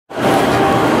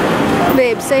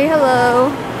Babe, say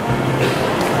hello.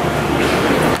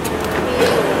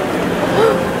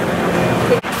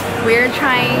 We're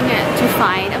trying to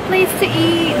find a place to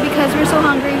eat because we're so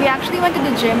hungry. We actually went to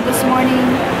the gym this morning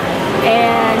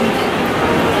and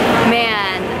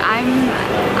man,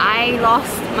 I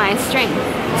lost my strength.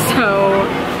 So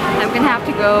I'm gonna have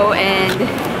to go and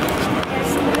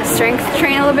strength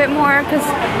train a little bit more because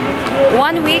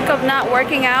 1 week of not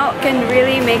working out can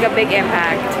really make a big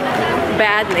impact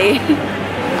badly.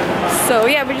 So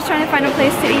yeah, we're just trying to find a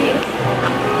place to eat.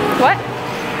 What?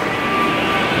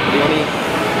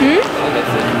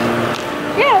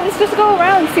 Yeah, let's just go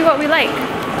around and see what we like.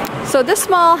 So this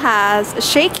mall has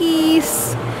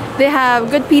Shakey's. They have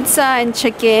good pizza and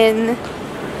chicken.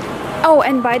 Oh,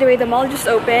 and by the way, the mall just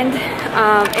opened.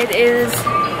 It is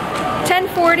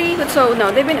 10:40, so no,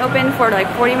 they've been open for like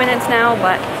 40 minutes now,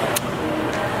 but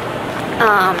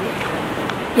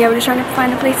yeah, we're just trying to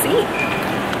find a place to eat.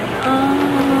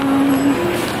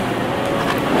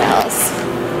 What else?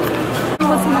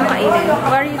 What's more eating?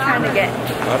 What are you trying to get?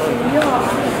 I don't know.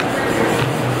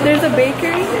 There's a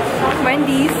bakery,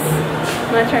 Wendy's.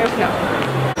 I'm not sure if no.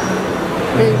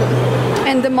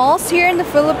 And the malls here in the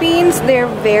Philippines, they're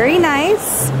very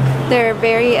nice. They're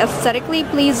very aesthetically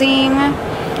pleasing.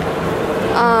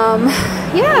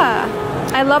 Yeah,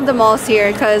 I love the malls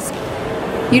here because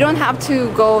you don't have to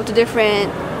go to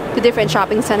different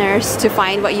shopping centers to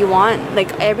find what you want.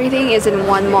 Like everything is in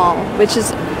one mall, which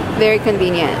is very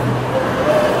convenient.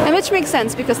 And which makes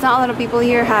sense because not a lot of people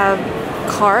here have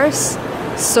cars,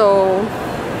 so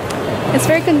it's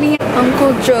very convenient.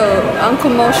 Uncle Joe, Uncle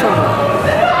Motion.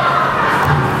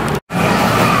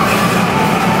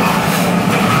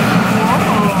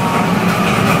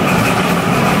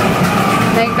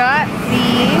 They got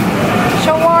the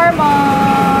shawarma.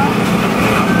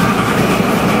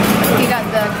 We got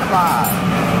the kebab.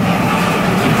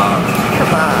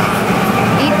 Kebab.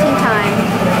 Eating time.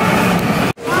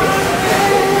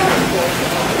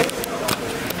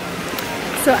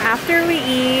 So after we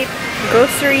eat,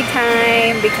 grocery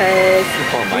time because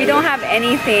we don't have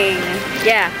anything.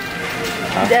 Yeah,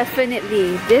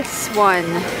 definitely. This one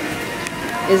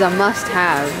is a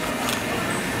must-have.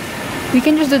 We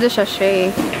can just do the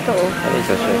sachet.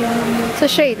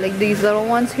 Sachet, like these little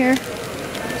ones here.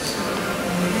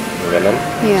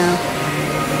 Yeah.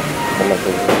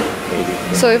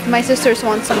 So if my sisters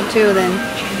want some too, then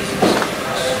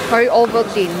or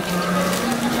Ovaltine.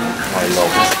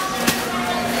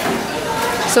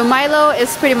 So Milo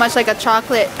is pretty much like a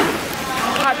chocolate,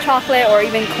 hot chocolate or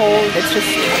even cold. It's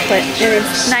just chocolate. And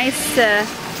it's nice to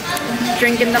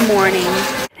drink in the morning.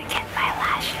 To get my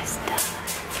lashes done.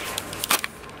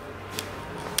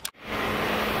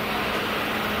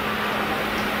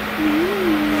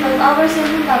 12 hours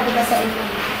yun bago ba sa inyo?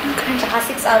 Okay. Tsaka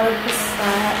 6 hours sa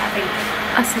akin.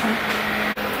 Sige.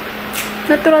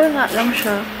 Natural nga lang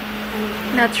siya.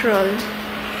 Natural.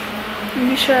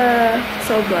 Hindi siya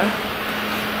sobra.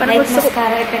 Parang Light gusto ko,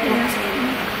 mascara effect lang sa inyo.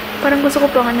 parang gusto ko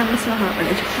pa nga ng mas mahaba.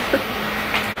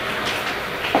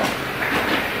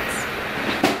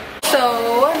 So,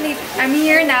 I'm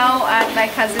here now at my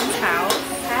cousin's house.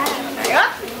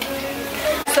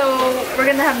 So, we're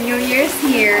gonna have New Year's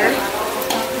here.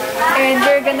 And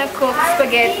we're gonna cook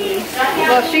spaghetti.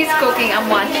 Well, she's cooking, I'm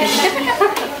watching.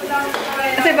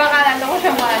 Kasi baka ano ko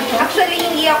siya maano. Actually,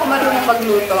 hindi ako marunong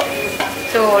magluto.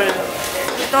 So,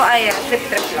 ito ay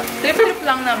trip-trip lang. Trip-trip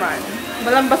lang naman.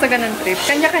 Walang basagan ng trip.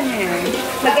 Kanya-kanya yan.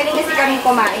 Magaling kasi kami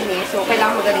kumain eh. So,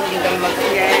 kailangan magaling din kami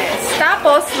mag-cook. Yes.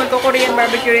 Tapos, magko-Korean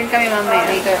barbecue rin kami mamaya.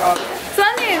 Later on. So,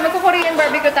 ano yun? Magko-Korean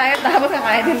barbecue tayo, tapos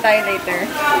kakain din tayo later.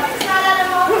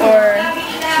 Or,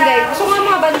 Hindi. Gusto ko nga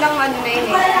mga bandang ano na yun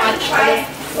eh. Match ulit.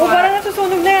 oh, parang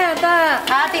nasusunog na yata.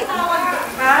 Ate.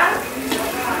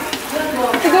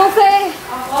 Go say,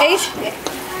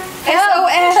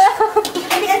 SOS.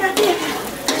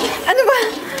 Ano ba?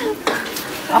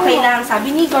 Okay lang.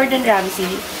 Sabi ni Gordon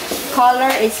Ramsay, color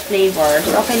is flavor.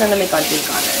 So, okay lang na may konting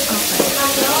color. Okay.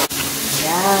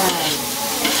 Yan.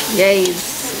 Yes.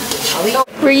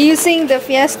 We're using the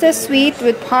Fiesta Sweet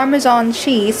with Parmesan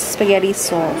cheese spaghetti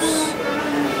sauce.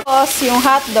 Tapos yung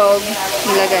hotdog,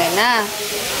 nilagay na.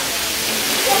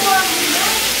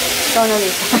 Ikaw na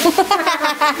ulit.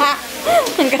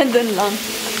 Hanggang dun lang.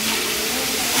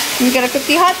 You're gonna cook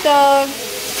the hotdog.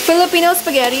 Filipino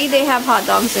spaghetti, they have hot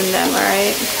dogs in them,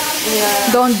 alright?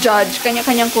 Yeah. Don't judge.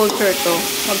 Kanya-kanyang culture to.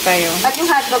 Huwag kayo. At yung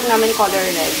hotdog namin color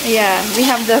red. Yeah, we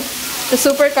have the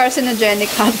super carcinogenic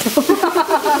hotdog.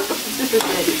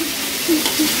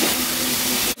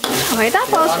 Okay,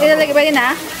 tapos ilalagay, pwede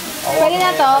na? Pwede na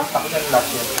to?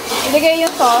 Ilagay yung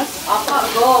sauce.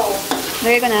 Go.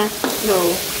 Lagay ko na.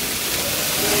 Go.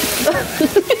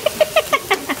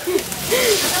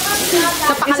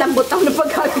 Napakalambot ako ng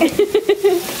pagkain.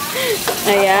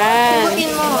 Ayan.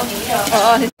 Sibutin mo.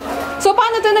 Oo. So,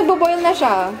 paano to? Nagbo-boil na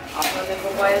siya?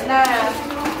 Nagbo-boil na.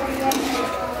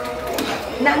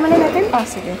 Inaan muna natin? Oh,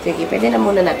 sige. Sige, pwede na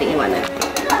muna natin iwanan.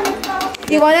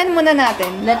 Iwanan muna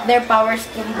natin. Let their powers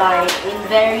combine in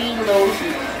very low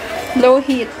heat. Low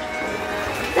heat.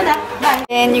 Tada! Bye!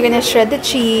 And you're gonna shred the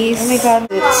cheese. Oh my God.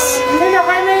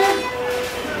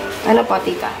 Ano po,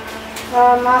 tita?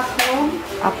 Mushroom.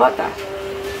 Apo, ta.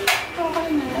 Okay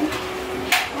na.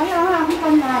 Wala akong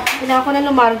panat. Kailangan ko na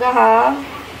lumarga, ha?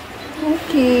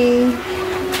 Okay.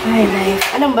 Ay, life.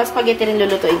 Anong ba spaghetti rin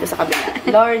lulutuin ko sa kabila?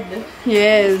 Lord.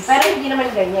 Yes. Pero hindi naman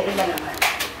ganyan. Iba naman.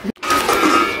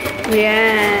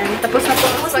 Yan. Tapos na po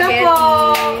ang spaghetti. Na po.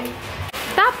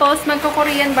 Tapos,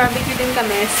 magko-Korean barbecue din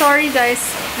kami. Sorry guys,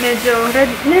 medyo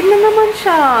red na naman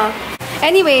siya.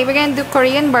 Anyway, we're gonna do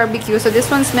Korean barbecue. So this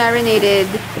one's marinated.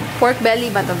 Pork belly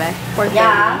ba to ba? Pork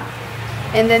belly.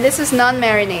 And then this is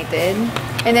non-marinated.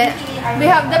 And then we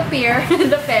have the pear.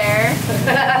 The pear.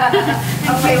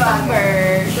 And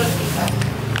cucumber.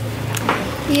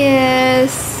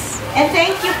 Yes. And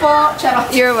thank you po. Charot.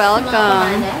 You're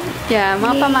welcome. Yeah,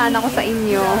 mga pamana ko sa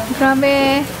inyo.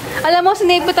 Grabe. Alam mo,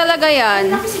 sinave ko talaga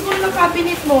yan. Ano siguro ng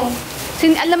cabinet mo?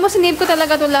 Alam mo, sinave ko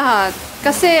talaga to lahat.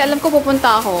 Kasi alam ko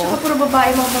pupunta ako. Saka puro babae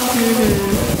mga pamangkin.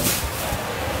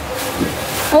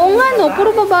 Oo nga, no?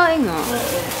 Puro babae nga.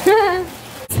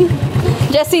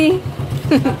 Jessie!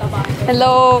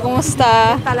 Hello,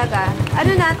 kumusta? Talaga.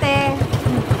 Ano natin?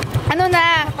 Ano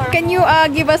na? Can you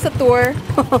give us a tour?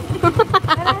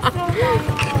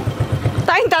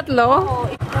 Tayong tatlo?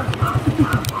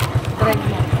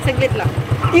 Saglit lang.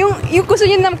 Yung gusto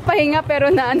niyo na magpahinga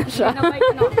pero na ano siya.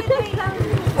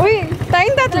 Uy,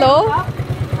 tayong tatlo?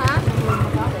 Ha?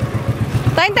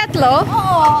 Tayong tatlo?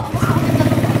 Oo.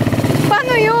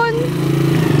 Paano yun?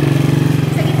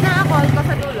 Sa gitna ako, ikaw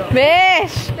sa dulo.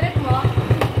 Besh! Trip mo?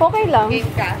 Okay lang.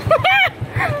 Game ka.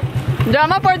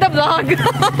 Drama for the vlog.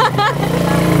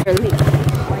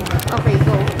 Okay,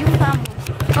 go. Yung tamo.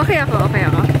 Okay ako.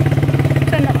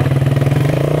 Saan ako?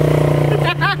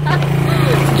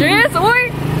 Jess! Uy!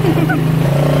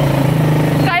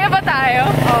 Kaya ba tayo?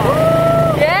 Oo.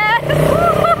 Yes!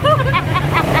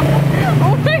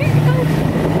 Oh my God!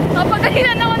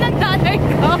 Napagahilan ako ng nanay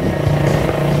ko.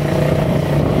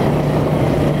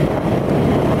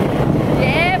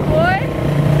 Yeah, boy!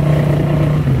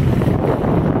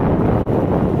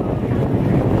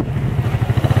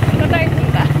 Ito tayo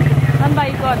punta. Ang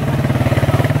baikot.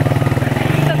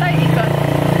 Ito tayo ikot.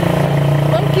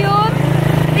 Ang cute!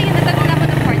 Hindi, natagal naman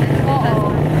ng partner.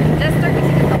 Oo. Lester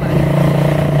kasi natagal.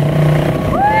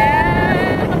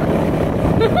 Yeah!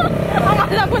 Ang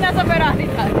alam ko nasa Ferrari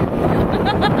tayo.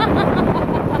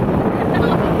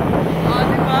 Oh,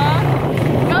 diba?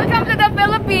 Welcome to the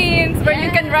Philippines where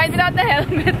you can ride without the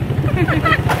helmet.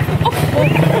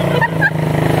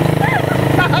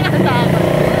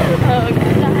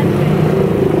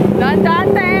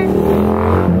 Dahan-dahan.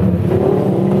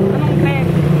 Anong crack?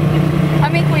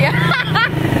 Amin kuya.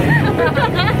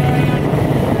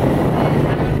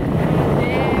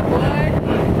 Yeah, boy.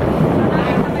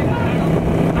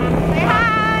 Say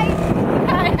hi!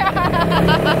 Hi!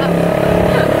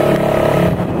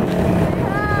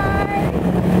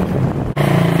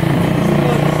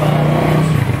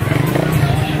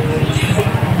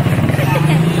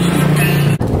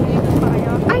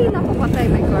 Ay, naku, patay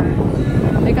my car.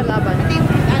 May kalaban. Ito yung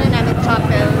ano namin,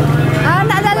 chapel. Ah,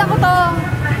 naalala ko to.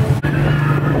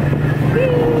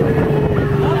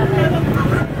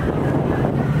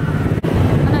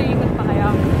 Ano, ikot pa kayo?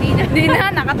 Di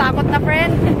na, nakatakot na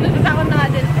friend. Nakatakot na nga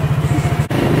din.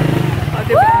 O,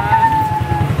 diba?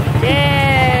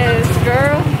 Yes,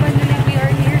 girl. Finally, we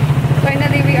are here.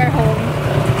 Finally, we are home.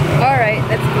 Alright,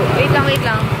 let's go. Wait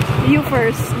lang. You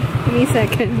first. Me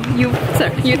second. You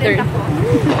turn.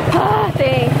 Ah,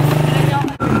 thanks.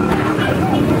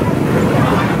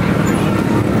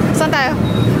 Saan tayo?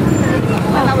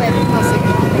 Tatawid. Oh,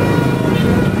 sige.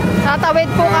 Tatawid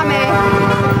po kami.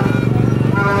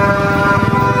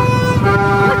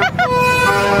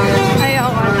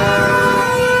 Ayoko na.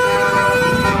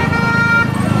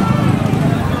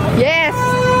 Yes!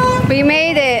 We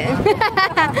made it!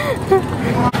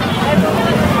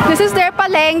 This is their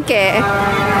palengke.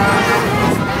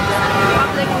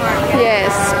 Public market.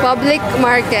 Yes, public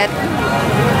market.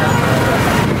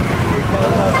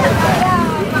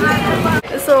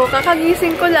 So,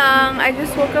 kakagising ko lang. I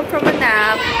just woke up from a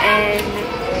nap and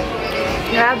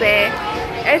grabe.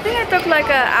 I think I took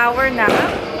like an hour nap.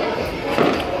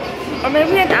 Or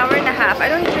maybe an hour and a half. I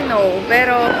don't even know.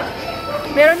 Pero,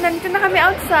 nandito na kami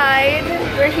outside.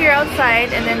 We're here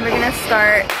outside, and then we're gonna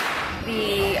start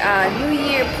the New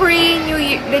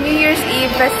Year's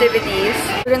Eve festivities.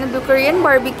 We're gonna do Korean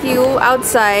barbecue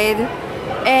outside,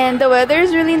 and the weather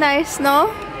is really nice,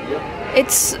 no?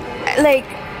 It's like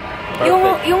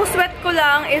yung sweat ko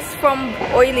lang is from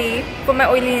my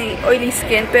oily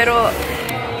skin, pero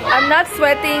I'm not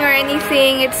sweating or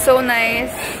anything. It's so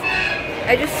nice.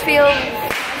 I just feel.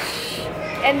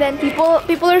 And then people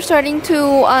are starting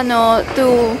to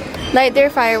light their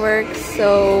fireworks.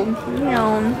 So, you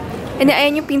know. And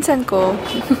ayan yung pinsan ko.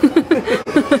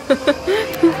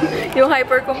 Yung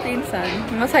hyper kong pinsan.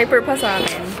 Mas hyper pa sa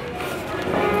akin.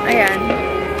 Ayan.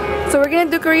 So, we're gonna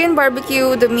do Korean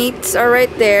barbecue. The meats are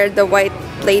right there. The white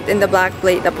plate and the black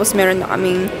plate. Tapos meron na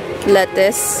kaming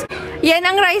lettuce. Yan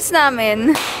ang rice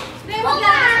namin.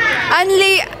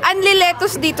 Only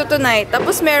lettuce dito tonight.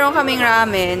 Tapos meron kaming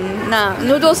ramen na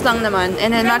noodles lang naman.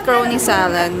 And then macaroni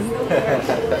salad.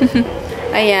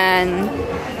 Ayan.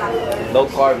 No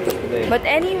carbs today. But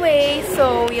anyway,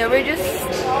 so yeah, we're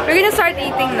gonna start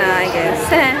eating na, I guess.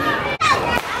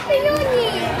 Happy New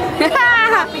Year!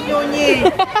 Happy New Year!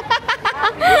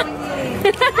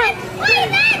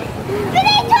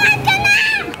 Pinituan ka na!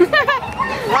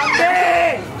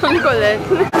 Ang kulit.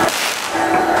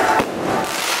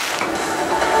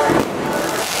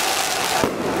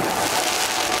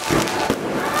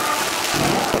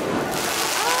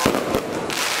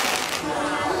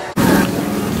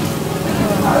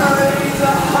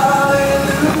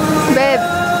 Babe.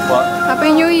 What? Happy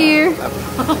New Year.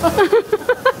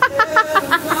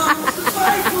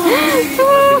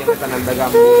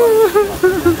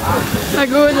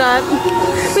 Nagulat.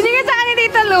 Binigyan sa akin ni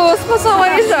Tita Luz.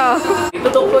 Pasaway siya.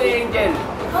 Itutok ko yung Angel.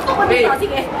 Babe,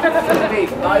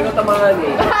 baka ikaw tamangan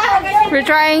eh. We're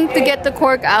trying to get the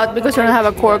cork out because we don't have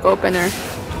a cork opener.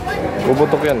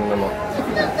 Bubutok yan, ano?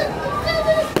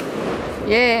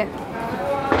 Yeah.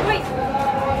 Wait.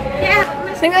 Yeah.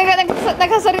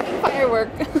 Nagkasariting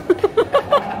firework.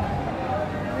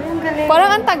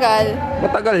 Parang ang tagal.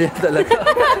 Matagal yan talaga.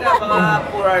 Mga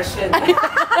 4 hours yan.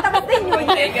 Tapos din yun.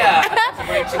 Teka,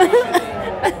 super execution eh.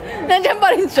 Nandiyan pa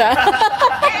rin siya.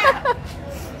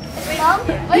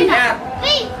 Oy na!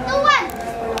 3, 2,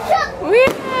 1! Shoot! Wee!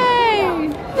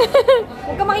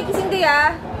 Huwag ka makikisindi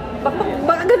ah.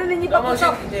 Baka ganunin niyo pa po.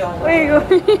 Uy,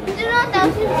 Hindi na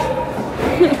tapos.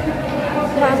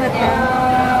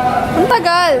 ang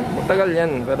tagal. Matagal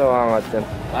yan, pero angat yan.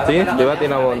 See? Di ba?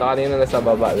 Tinan mo, nakanina na sa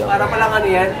baba lang. Para palang ano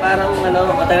yan, parang ano,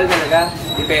 matagal talaga.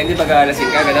 Depende pag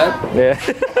alasing ka, gano'n? Yeah.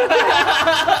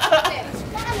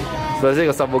 Kasi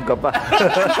kasabog ka pa.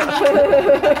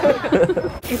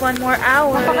 One more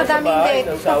hour. Napakadaming date.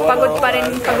 Pagod pa rin.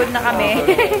 Pagod na kami.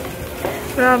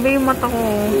 Grabe yung mata ko.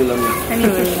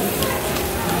 Anyway.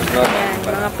 Ayan,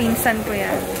 mga pinsan ko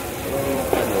yan.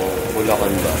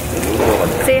 Bulacan ba? Bulacan.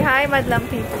 Say hi, madlang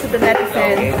people, to the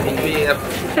netizens. New Year.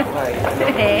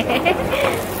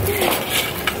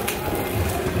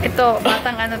 Ito,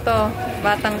 batang ano to?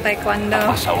 Batang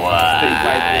taekwondo.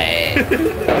 Saway.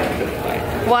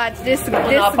 Watch, this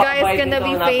guy is gonna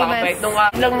be famous. Nung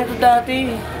lang nito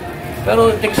dati.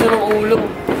 Pero tekso ng ulo.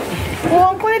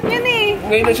 Oh, ang kulit yun eh.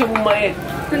 Ngayon na siya bumait.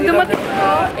 Nung dumating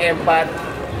ko. Empat.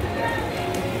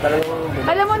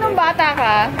 Alam mo nung bata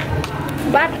ka,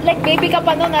 like baby ka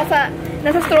pa noon, nasa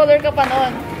stroller ka pa noon.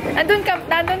 Nandun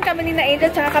kami ni na Angel,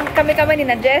 tsaka kami ni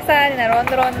na Jessa, ni na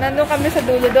Ron. Nandun kami sa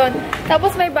dulo doon.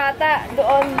 Tapos may bata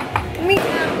doon.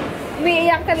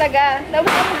 Umiiyak talaga. Tapos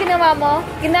ano ginawa mo?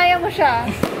 Ginaya mo siya.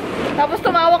 Tapos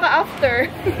tumawa ka after.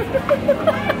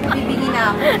 Bibili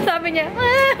na ako. Sabi niya,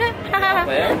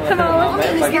 tumawa.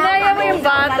 Ginaya mo yung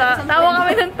bata. Tawa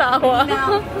kami ng tawa.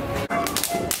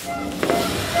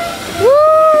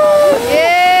 Woo!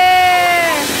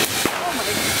 Yeah!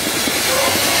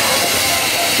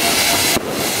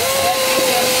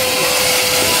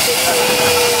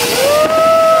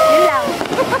 Yun lang.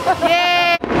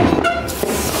 Yeah!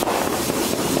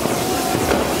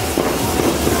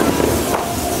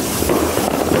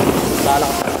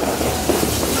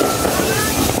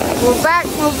 Move back!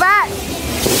 Move back!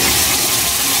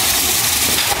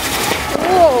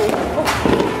 Whoa!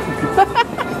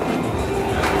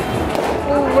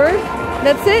 Over.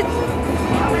 That's it.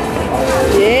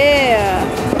 Yeah.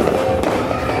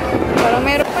 Parang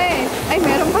meron pa eh. Ay,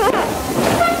 meron pa.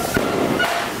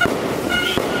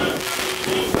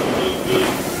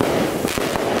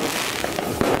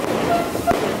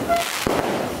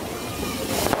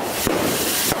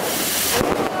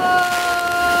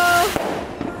 Oh!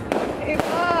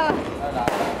 Iba.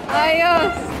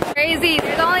 Ayos. Crazy.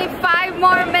 There's only 5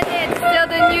 more minutes till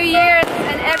the New Year's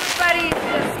and everybody's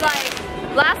just like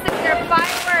blasting their fire.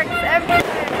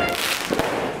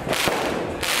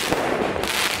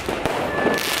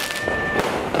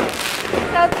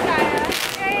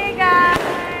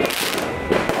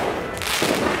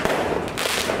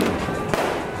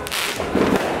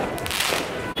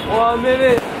 1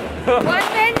 minute! 1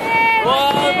 minute!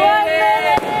 1 minute!